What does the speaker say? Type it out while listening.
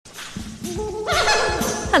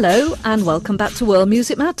Hello and welcome back to World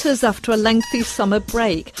Music Matters after a lengthy summer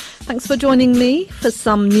break. Thanks for joining me for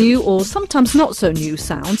some new or sometimes not so new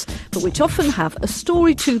sounds, but which often have a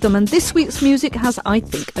story to them, and this week's music has, I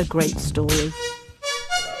think, a great story.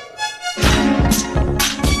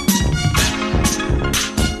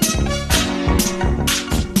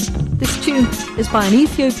 This tune is by an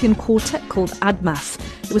Ethiopian quartet called Admas.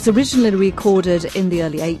 It was originally recorded in the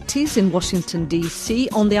early 80s in Washington, D.C.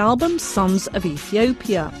 on the album Sons of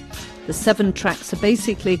Ethiopia. The 7 tracks are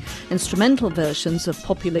basically instrumental versions of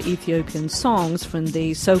popular Ethiopian songs from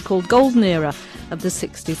the so-called golden era of the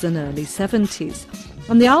 60s and early 70s.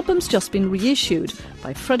 And the album's just been reissued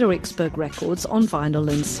by Frederiksberg Records on vinyl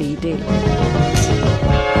and CD.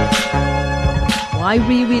 Why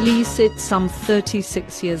re-release it some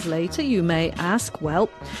 36 years later, you may ask?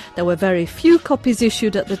 Well, there were very few copies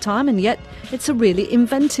issued at the time, and yet it's a really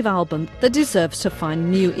inventive album that deserves to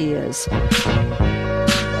find new ears.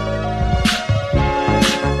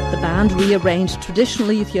 The band rearranged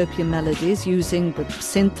traditional Ethiopian melodies using the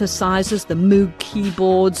synthesizers, the Moog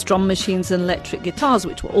keyboards, drum machines and electric guitars,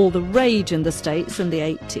 which were all the rage in the States in the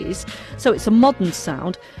 80s. So it's a modern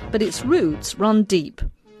sound, but its roots run deep.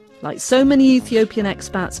 Like so many Ethiopian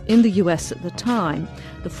expats in the US at the time,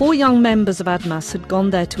 the 4 young members of Admas had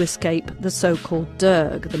gone there to escape the so-called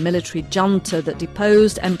Derg, the military junta that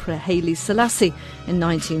deposed Emperor Haile Selassie in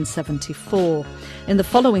 1974. In the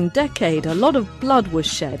following decade, a lot of blood was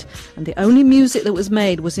shed, and the only music that was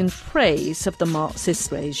made was in praise of the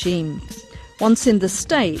Marxist regime. Once in the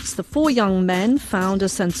States, the 4 young men found a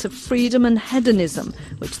sense of freedom and hedonism,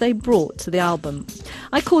 which they brought to the album.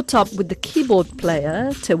 I caught up with the keyboard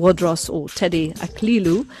player, Tewodros or Teddy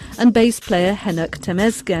Aklilu, and bass player Henock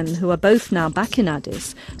Temesgen, who are both now back in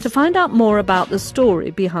Addis, to find out more about the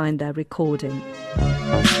story behind their recording.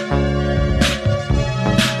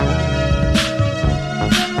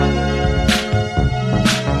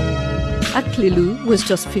 Aklilu was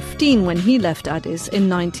just 15 when he left Addis in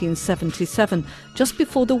 1977, just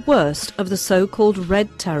before the worst of the so-called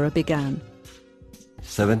Red Terror began.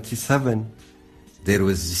 77, there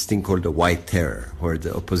was this thing called the White Terror, where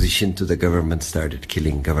the opposition to the government started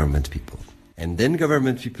killing government people. And then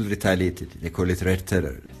government people retaliated. They call it Red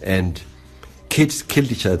Terror. And kids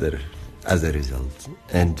killed each other as a result.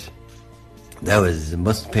 And that was the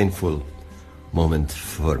most painful moment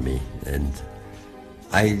for me. And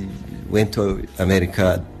I went to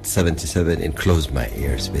America at 77 and closed my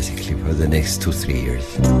ears, basically, for the next 2-3 years.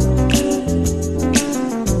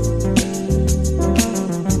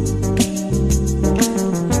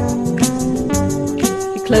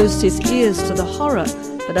 He closed his ears to the horror,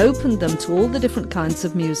 but opened them to all the different kinds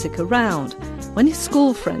of music around. When his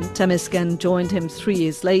school friend Temesgen joined him 3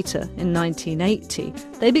 years later, in 1980,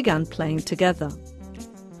 they began playing together.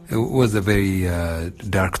 It was a very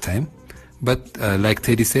dark time. But like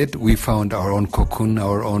Teddy said, we found our own cocoon,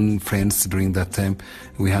 our own friends during that time.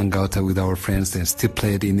 We hung out with our friends and still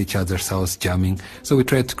played in each other's house, jamming. So we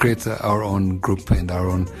tried to create our own group and our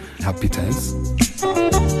own happy times.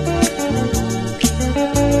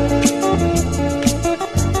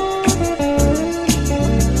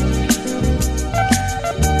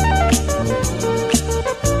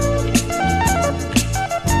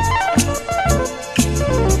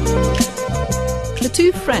 The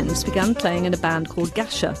 2 friends began playing in a band called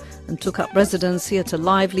Gasha and took up residency at a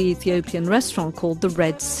lively Ethiopian restaurant called the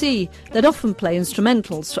Red Sea that often play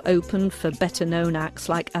instrumentals to open for better-known acts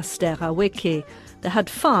like Aster Aweke. They had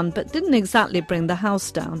fun but didn't exactly bring the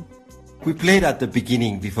house down. We played at the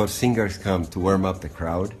beginning before singers come to warm up the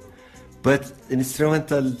crowd, but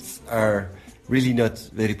instrumentals are really not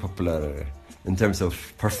very popular in terms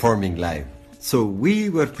of performing live. So we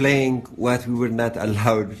were playing what we were not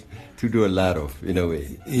allowed to do a lot of, in a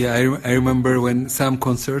way. Yeah, I remember when some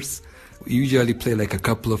concerts, we usually play like a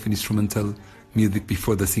couple of instrumental music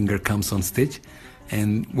before the singer comes on stage.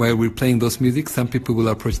 And while we're playing those music, some people will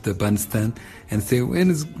approach the bandstand and say, when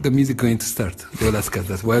is the music going to start? They'll ask us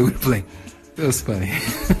that while we're playing. It was funny.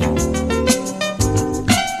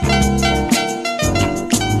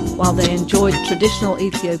 While they enjoyed traditional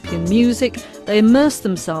Ethiopian music, they immersed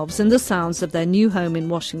themselves in the sounds of their new home in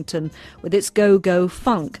Washington with its go-go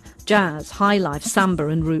funk, jazz, high life, samba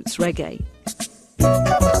and roots reggae.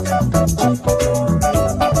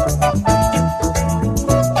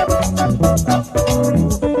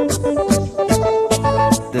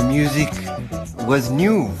 The music was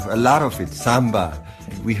new, a lot of it, samba.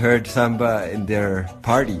 We heard samba in their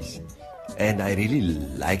parties, and I really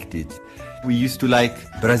liked it. We used to like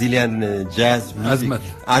Brazilian jazz music. Admas.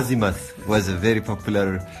 Admas was a very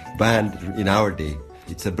popular band in our day.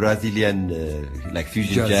 It's a Brazilian like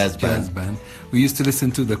fusion jazz band. We used to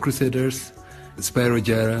listen to the Crusaders, Spyro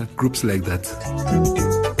Gyra, groups like that.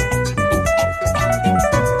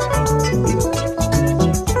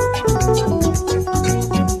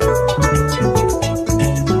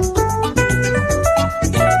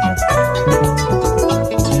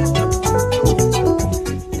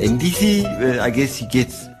 In DC, I guess you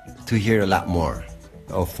get to hear a lot more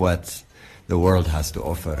of what the world has to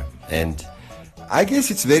offer. And I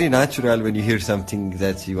guess it's very natural when you hear something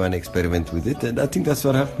that you want to experiment with it. And I think that's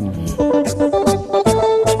what happened.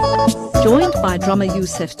 Joined by drummer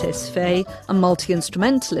Yousef Tesfaye and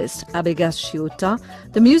multi-instrumentalist Abegasu Shiota,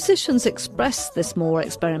 the musicians expressed this more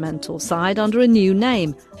experimental side under a new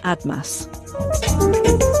name, Admas.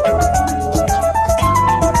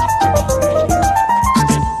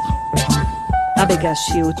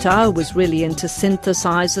 Abegasu Shiota, who was really into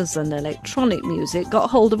synthesizers and electronic music, got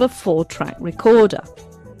hold of a 4-track recorder.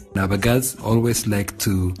 Abegasu always liked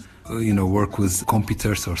to, work with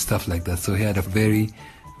computers or stuff like that. So he had a very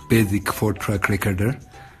basic 4-track recorder,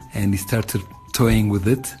 and he started toying with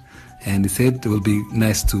it. And he said it will be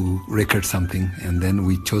nice to record something. And then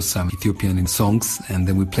we chose some Ethiopian songs, and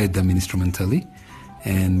then we played them instrumentally.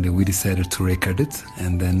 And we decided to record it.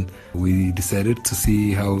 And then we decided to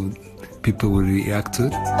see how people will react to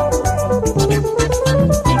it.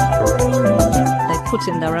 They put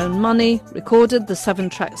in their own money, recorded the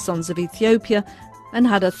 7-track Sons of Ethiopia, and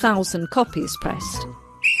had 1,000 copies pressed.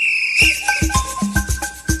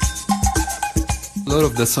 A lot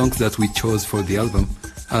of the songs that we chose for the album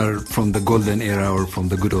are from the golden era or from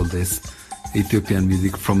the good old days, Ethiopian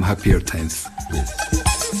music from happier times. Yes.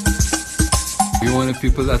 We wanted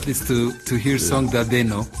people at least to hear songs that they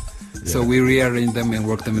know. So we rearrange them and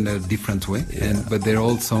work them in a different way. Yeah. But they're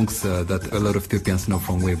all songs that a lot of Ethiopians know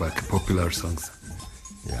from way back, popular songs.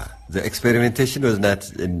 Yeah, the experimentation was not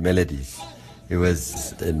in melodies. It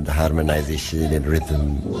was in harmonization and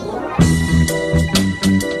rhythm.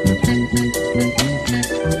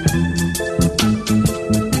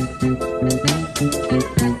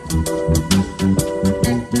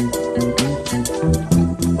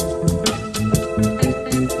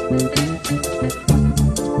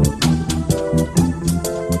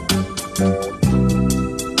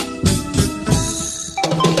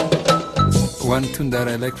 One tune that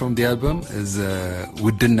I like from the album is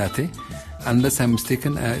What&rsquo. Unless I'm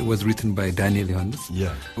mistaken, it was written by Daniel Johannes.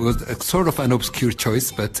 Yeah. It was a sort of an obscure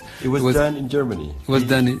choice, but it was done in Germany. It was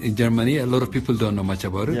done in Germany. A lot of people don't know much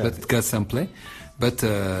about it, Yeah. but it got some play. But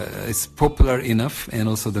it's popular enough, and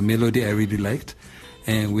also the melody I really liked.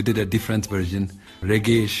 And we did a different version,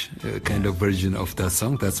 reggae-ish kind of version of that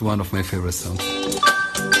song. That's one of my favorite songs.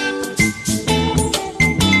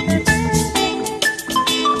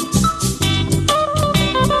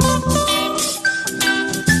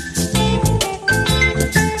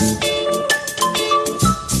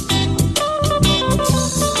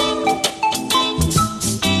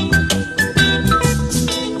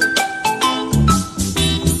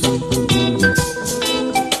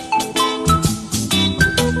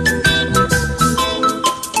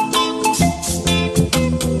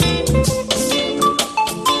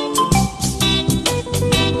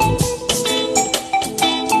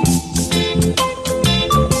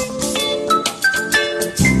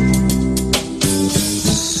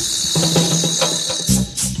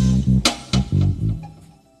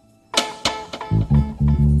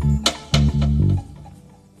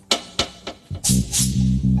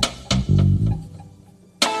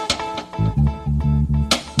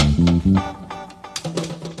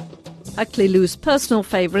 Aklilu's personal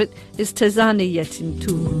favourite is Tezani Yetintu.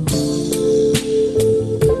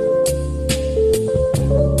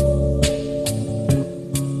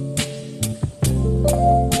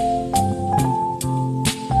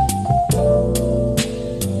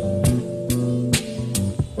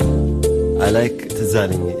 I like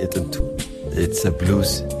Tezani Yetintu. It's a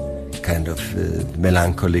blues kind of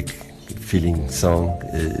melancholic feeling song.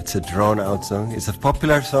 It's a drawn-out song. It's a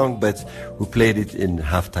popular song, but we played it in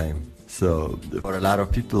halftime. So for a lot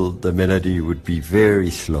of people, the melody would be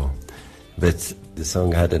very slow. But the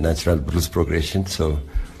song had a natural blues progression, so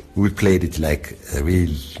we played it like a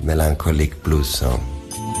real melancholic blues song.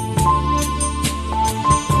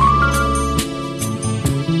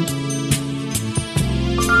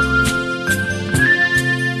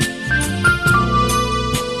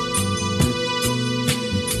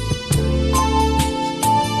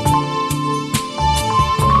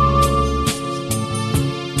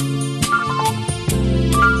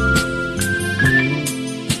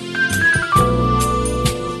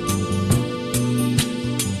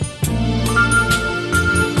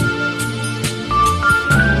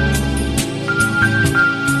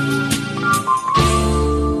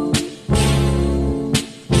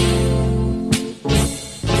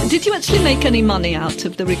 actually make any money out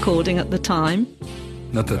of the recording at the time?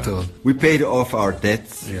 Not at all. We paid off our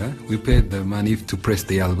debts. Yeah, we paid the money to press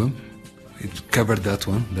the album. It covered that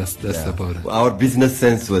one. That's about it. Our business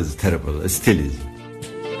sense was terrible. It still is.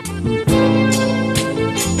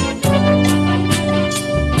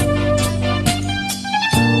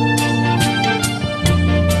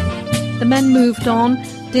 The men moved on,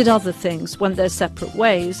 did other things, went their separate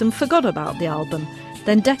ways and forgot about the album.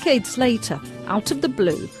 Then decades later, out of the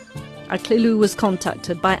blue, Aklilu was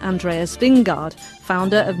contacted by Andreas Wingard,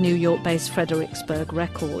 founder of New York-based Frederiksberg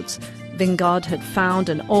Records. Wingard had found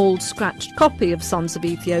an old scratched copy of Sons of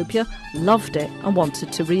Ethiopia, loved it and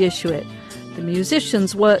wanted to reissue it. The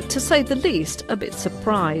musicians were, to say the least, a bit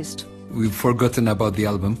surprised. We've forgotten about the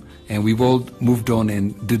album and we've all moved on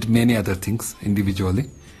and did many other things individually.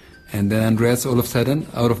 And then Andreas, all of a sudden,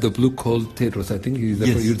 out of the blue, called Tewodros. I think you're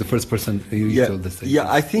the first person who told us.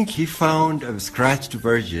 Yeah, I think he found a scratched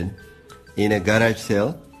version in a garage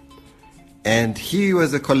sale. And he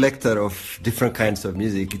was a collector of different kinds of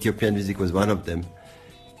music. Ethiopian music was one of them.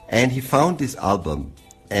 And he found this album,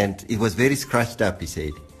 and it was very scratched up, he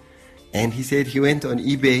said. And he said he went on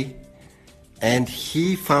eBay, and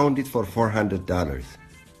he found it for $400.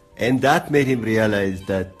 And that made him realize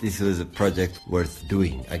that this was a project worth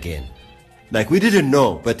doing again. Like, we didn't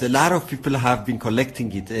know, but a lot of people have been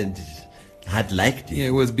collecting it and had liked it. Yeah,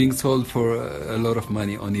 it was being sold for a lot of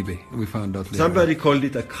money on eBay. We found out later. Somebody called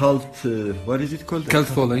it a cult, what is it called? Cult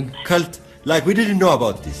following. Cult. Like, we didn't know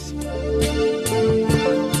about this.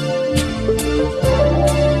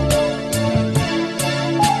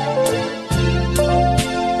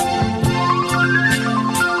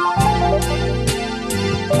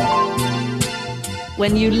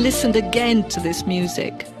 When you listened again to this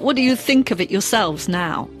music, what do you think of it yourselves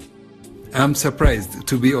now? I'm surprised,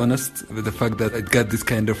 to be honest, with the fact that it got this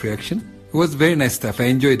kind of reaction. It was very nice stuff. I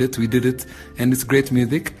enjoyed it. We did it, and it's great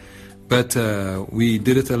music. But we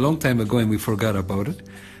did it a long time ago, and we forgot about it.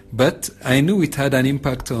 But I knew it had an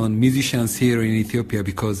impact on musicians here in Ethiopia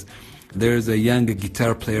because there's a young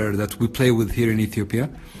guitar player that we play with here in Ethiopia.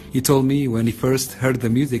 He told me when he first heard the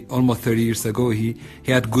music almost 30 years ago, he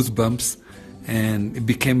had goosebumps. And it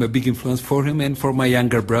became a big influence for him and for my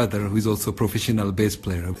younger brother, who is also a professional bass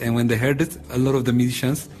player. And when they heard it, a lot of the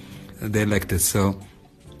musicians, they liked it. So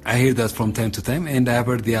I hear that from time to time, and I've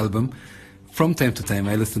heard the album from time to time.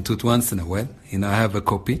 I listen to it once in a while. I have a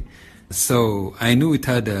copy. So I knew it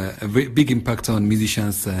had a very big impact on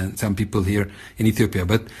musicians and some people here in Ethiopia.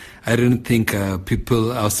 But I didn't think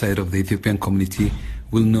people outside of the Ethiopian community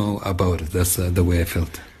will know about it. That's the way I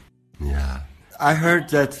felt. Yeah. I heard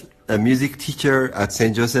that a music teacher at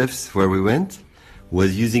St. Joseph's, where we went,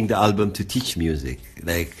 was using the album to teach music,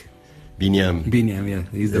 like Binyam. Binyam, yeah,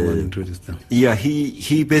 he's the one who introduced them. Yeah,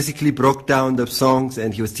 he basically broke down the songs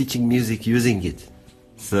and he was teaching music using it.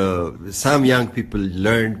 So some young people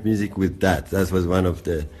learned music with that. That was one of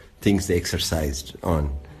the things they exercised on.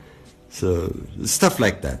 So stuff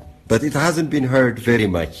like that. But it hasn't been heard very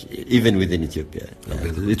much, even within Ethiopia. Yeah.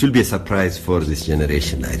 It will be a surprise for this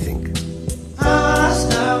generation, I think.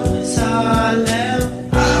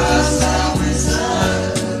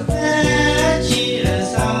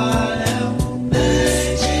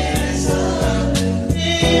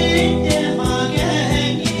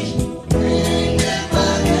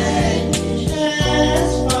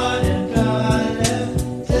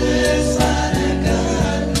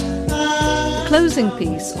 The closing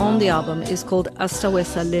piece on the album is called Aster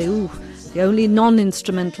Aweke, the only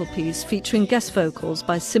non-instrumental piece featuring guest vocals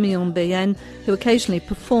by Simeon Beyen, who occasionally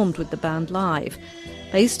performed with the band live.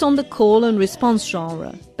 Based on the call and response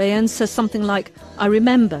genre, Beyen says something like, "I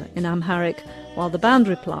remember," in Amharic, while the band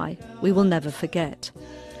reply, "We will never forget."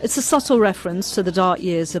 It's a subtle reference to the dark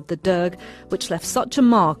years of the Derg, which left such a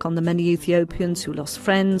mark on the many Ethiopians who lost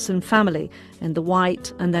friends and family in the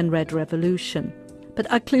White and then Red Revolution. But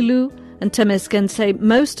Aklilu and Temesgen say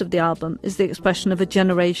most of the album is the expression of a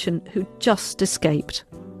generation who just escaped.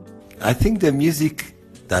 I think the music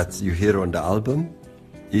that you hear on the album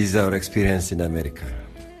is our experience in America,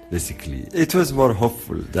 basically. It was more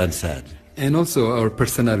hopeful than sad. And also our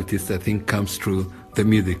personalities, I think, comes through the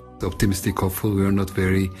music. Optimistic, hopeful. We are not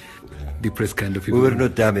very depressed kind of people. We were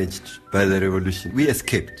not damaged by the revolution. We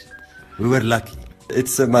escaped. We were lucky.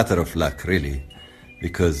 It's a matter of luck, really.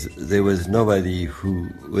 Because there was nobody who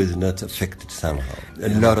was not affected somehow. A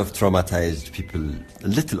lot of traumatized people, a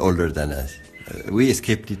little older than us. We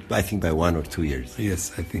escaped it, I think, by 1 or 2 years.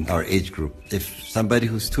 Yes, I think. Our age group. If somebody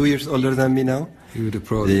who's 2 years older than me now,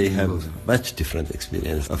 they have much different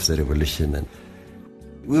experience of the revolution. And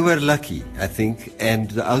we were lucky, I think, and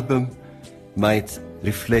the album might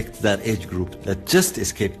reflect that age group that just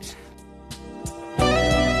escaped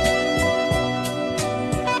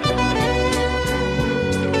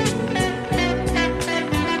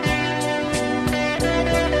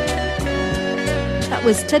That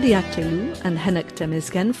was Teddy Aklilu and Henock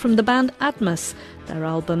Temesgen from the band Admas. Their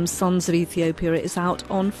album Sons of Ethiopia is out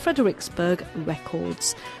on Frederiksberg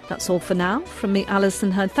Records. That's all for now. From me, Alison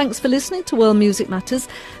Hurd. Thanks for listening to World Music Matters.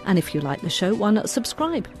 And if you like the show, why not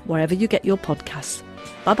subscribe wherever you get your podcasts.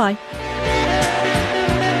 Bye-bye.